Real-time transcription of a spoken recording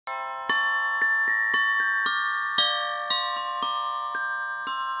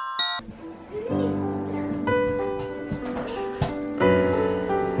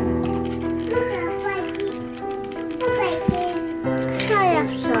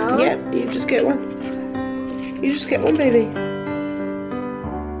Yep, you just get one. You just get one, baby.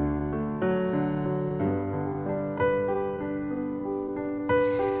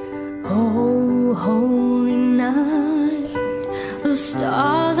 Oh, holy night, the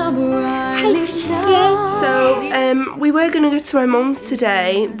stars are brightly shining. So, we were going to go to my mum's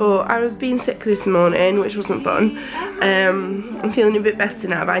today, but I was being sick this morning, which wasn't fun. I'm feeling a bit better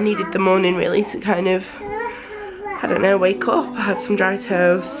now, but I needed the morning really to kind of, I don't know, wake up. I had some dry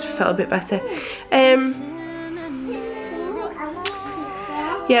toast, felt a bit better.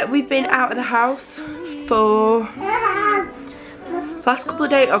 Yeah, we've been out of the house for the last couple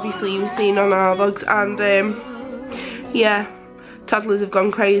of days, obviously you've seen on our vlogs, and yeah, toddlers have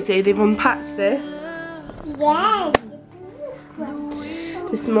gone crazy. They've unpacked this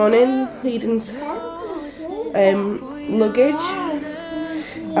this morning, Eden's luggage,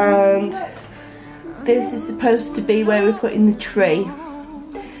 and this is supposed to be where we're putting the tree.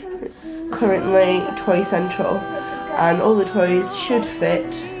 It's currently Toy Central, and all the toys should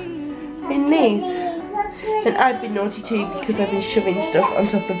fit in these. And I've been naughty too because I've been shoving stuff on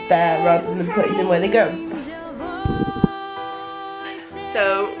top of there rather than putting them where they go.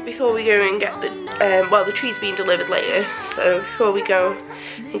 So before we go and get the, well, the tree's being delivered later, so before we go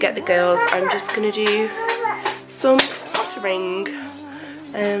and get the girls, I'm just going to do some pottering.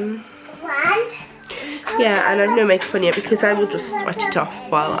 Yeah, and I've no makeup on yet because I will just sweat it off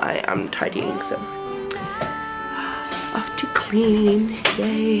while I am tidying, so off to clean,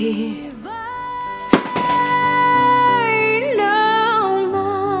 yay.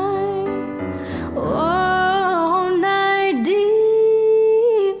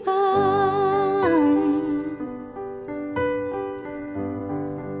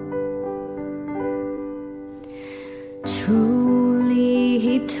 Truly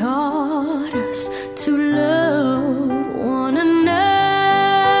he taught us to love one another.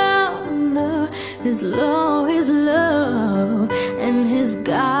 His law is love, and his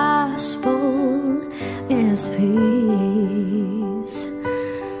gospel is peace.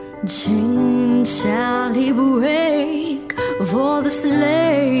 Chain shall he break, for the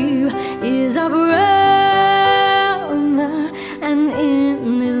slave is a brother, and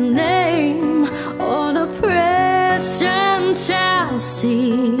in his name all oppression shall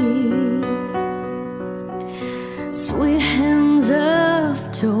cease. Sweet hymns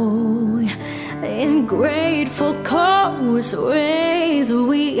of joy in grateful chorus raise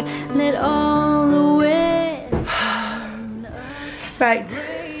we, let all the way. Right,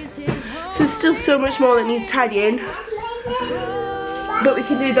 so there's still so much more that needs tidying, but we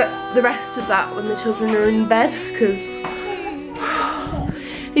can do the rest of that when the children are in bed, because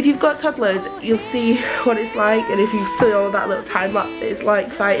if you've got toddlers, you'll see what it's like, and if you see all that little time lapse, it's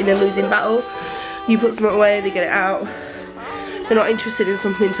like fighting a losing battle. You put something away, they get it out. They're not interested in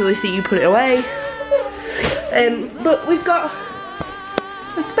something until they see you put it away. But we've got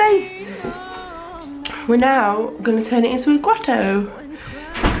a space. We're now going to turn it into a grotto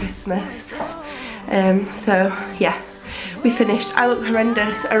for Christmas. So yeah, we finished. I look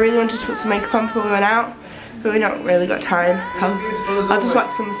horrendous. I really wanted to put some makeup on before we went out, but we've not really got time. I'll just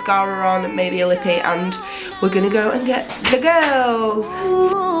wax some mascara on and maybe a lippy, and we're gonna go and get the girls.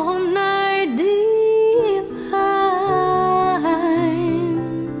 All night divine.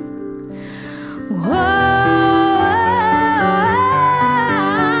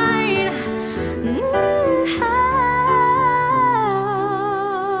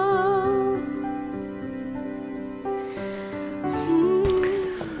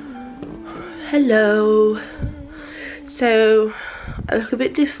 Hello. So I look a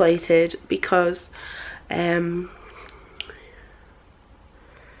bit deflated because the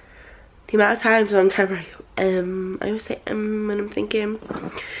amount of times on camera I always say when I'm thinking.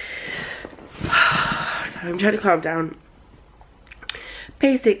 Sorry, I'm trying to calm down.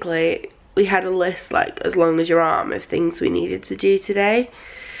 Basically, we had a list like as long as your arm of things we needed to do today,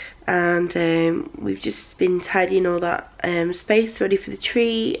 and we've just been tidying all that space ready for the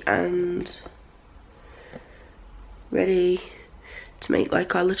tree and ready to make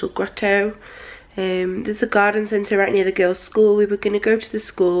like our little grotto. There's a garden centre right near the girls' school. We were going to go to the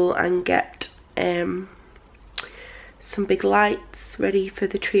school and get some big lights ready for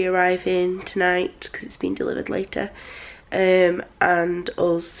the tree arriving tonight because it's been delivered later, and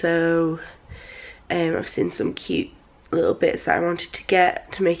also I've seen some cute little bits that I wanted to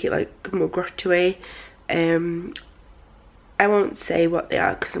get to make it like more grotto-y. I won't say what they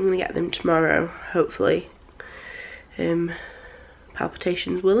are because I'm going to get them tomorrow, hopefully,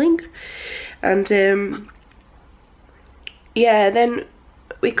 palpitations willing. And yeah, then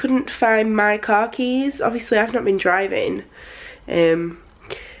we couldn't find my car keys. Obviously I've not been driving,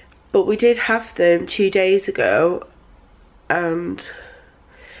 But we did have them 2 days ago, and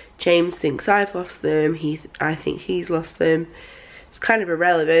James thinks I've lost them, I think he's lost them. It's kind of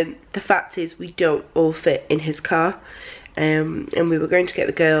irrelevant. The fact is we don't all fit in his car, and we were going to get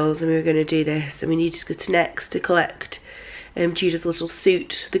the girls and we were going to do this, and we needed to go to Next to collect Judah's little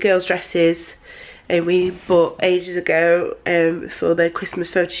suit, the girls' dresses, and we bought ages ago for their Christmas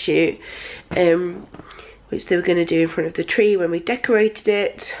photo shoot, which they were going to do in front of the tree when we decorated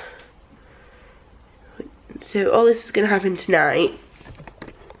it. So all this was going to happen tonight,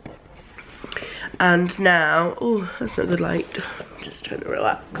 and now, oh, that's not good light, I'm just trying to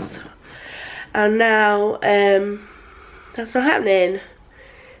relax, and now that's not happening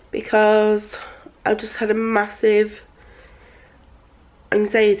because I just had a massive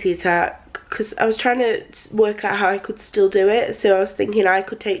anxiety attack because I was trying to work out how I could still do it. So I was thinking I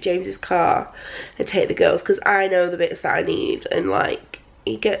could take James's car and take the girls, because I know the bits that I need, and like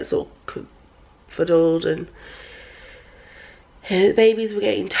he gets all fuddled, and the babies were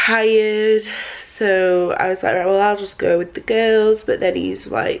getting tired, so I was like, right, well, I'll just go with the girls. But then he's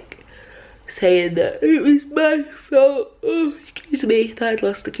like saying that it was my fault, oh excuse me, that I'd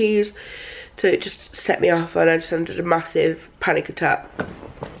lost the keys. So it just set me off, and I just had a massive panic attack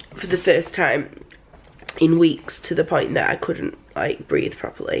for the first time in weeks, to the point that I couldn't like breathe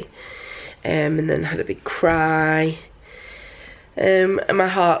properly, and then had a big cry, and my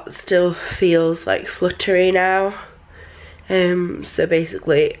heart still feels like fluttery now, so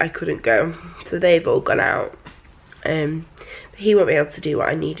basically I couldn't go. So they've all gone out, but he won't be able to do what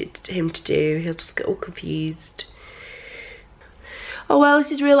I needed him to do. He'll just get all confused. Oh well,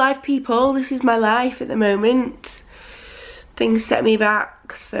 this is real life, people. This is my life at the moment. Things set me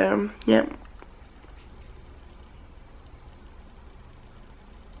back, so yeah.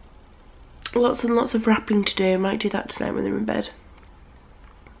 Lots and lots of wrapping to do. Might do that tonight when they're in bed.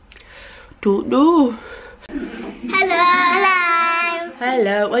 Don't know. Hello. Hello.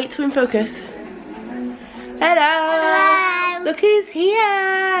 Hello. Wait till in focus. Hello. Hello. Look who's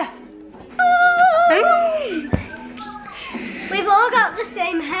here. We've all got the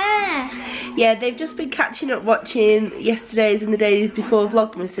same hair. Yeah, they've just been catching up watching yesterday's and the days before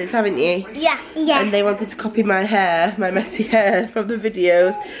Vlogmases, haven't you? Yeah. Yeah. And they wanted to copy my hair, my messy hair from the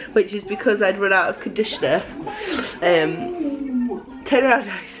videos, which is because I'd run out of conditioner. Turn around,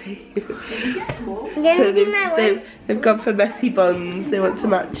 Icy. So they've gone for messy buns. They want to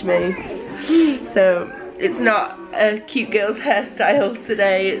match me. So it's not a cute girl's hairstyle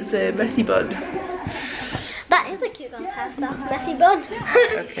today, it's a messy bun. That is a cute girl's hairstyle, messy bun.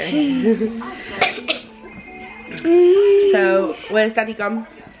 Okay. So, where's Daddy gone?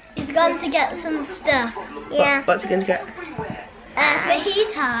 He's gone to get some stuff. Yeah. What's he going to get?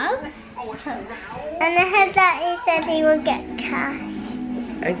 Fajitas. And I heard that he said he would get cash.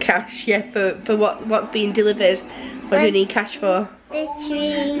 And cash, yeah, for what's being delivered. What do we need cash for? The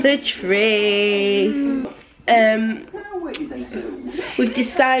tree. The tree. We've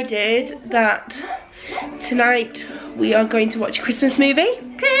decided that tonight we are going to watch a Christmas movie.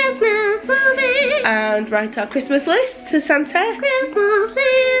 Christmas movie. And write our Christmas list to Santa. Christmas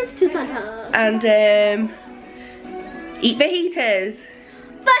list to Santa. And eat fajitas.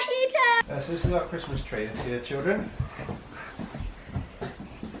 Fajitas. So this is our Christmas tree this year, children.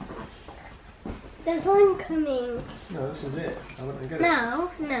 There's one coming. No, this is it. I want to get it. No,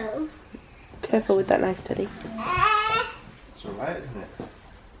 no. Careful with that knife, Daddy. It's alright, isn't it?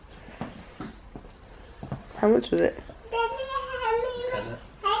 How much was it?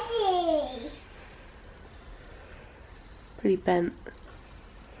 Pretty bent.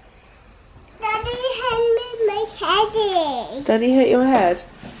 Daddy hit me my head. Daddy hit your head?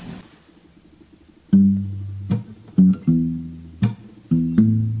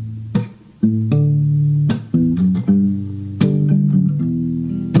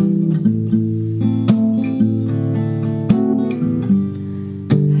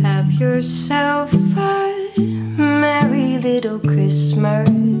 Have yourself a merry little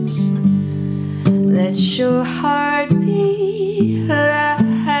Christmas. Let your heart be light.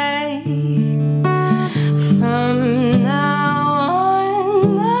 From now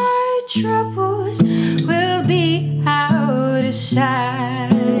on, our troubles will be out of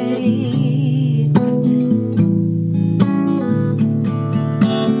sight.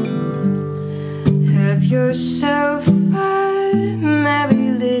 Have yourself a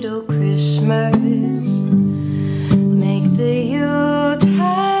merry little Christmas. Make the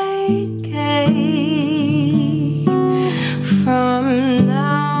Yuletide gay. From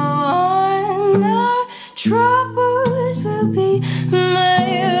now on, our troubles will be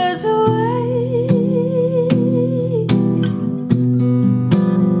miles away.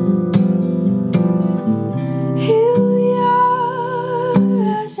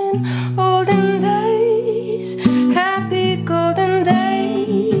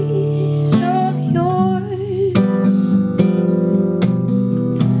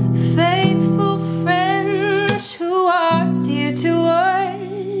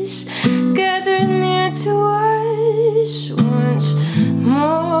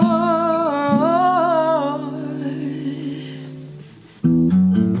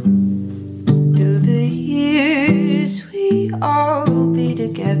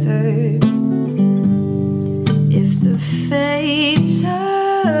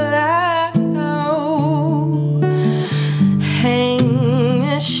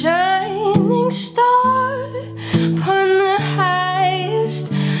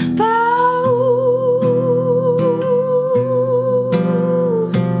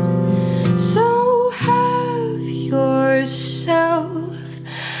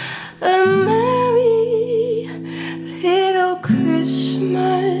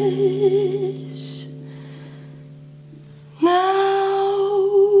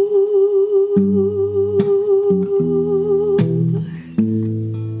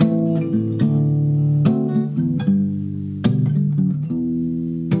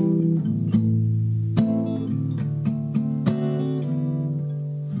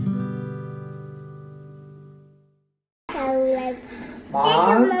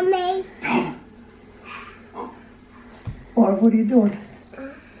 Mummy. What are you doing?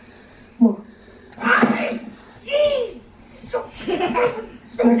 What?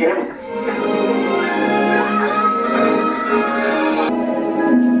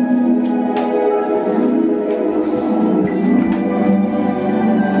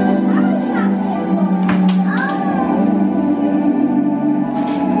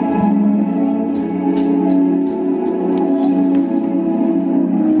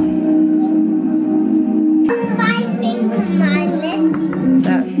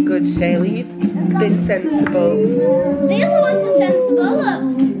 That's good, Shayla. You've been sensible. The other ones are sensible, look.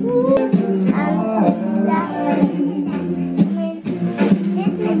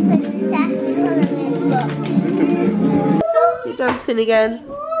 You're dancing again.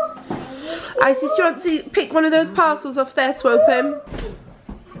 Isis, do you want to pick one of those parcels off there to open?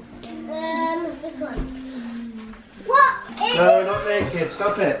 This one. What? No, not naked.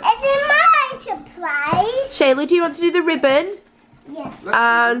 Stop it. It's my surprise. Shayla, do you want to do the ribbon? Yeah.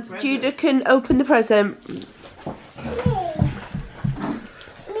 And Judah can open the present.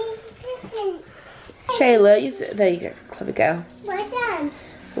 Shayla, there you go, clever girl. Well done.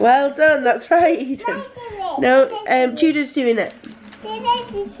 Well done, that's right, Eden. No, Judah's doing it. I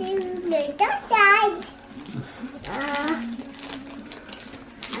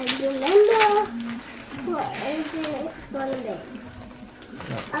remember what is it gonna be.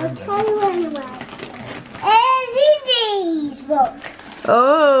 I'll tell you anyway. It's Eden's book.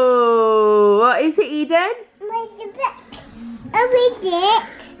 Oh, what is it, Eden? Read the book. I'll read it.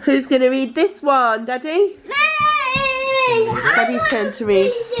 Who's going to read this one, Daddy? Daddy's turn to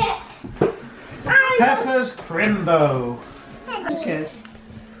read. Peppa's Crimbo. Yes.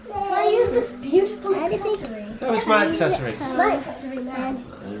 I use this beautiful accessory. That was my accessory. My accessory now.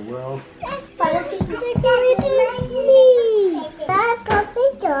 Very well. Fine, let's keep it.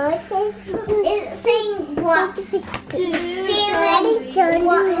 It's saying what? Feeling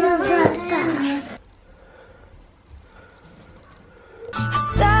what?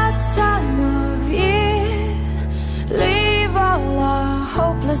 It's that time of year. Leave all our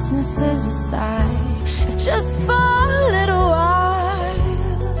hopelessnesses aside, if just for a little while.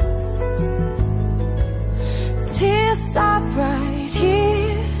 Tears stop right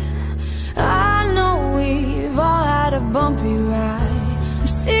here. I know we've all had a bumpy ride. I'm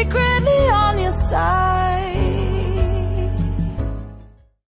secretly on your side.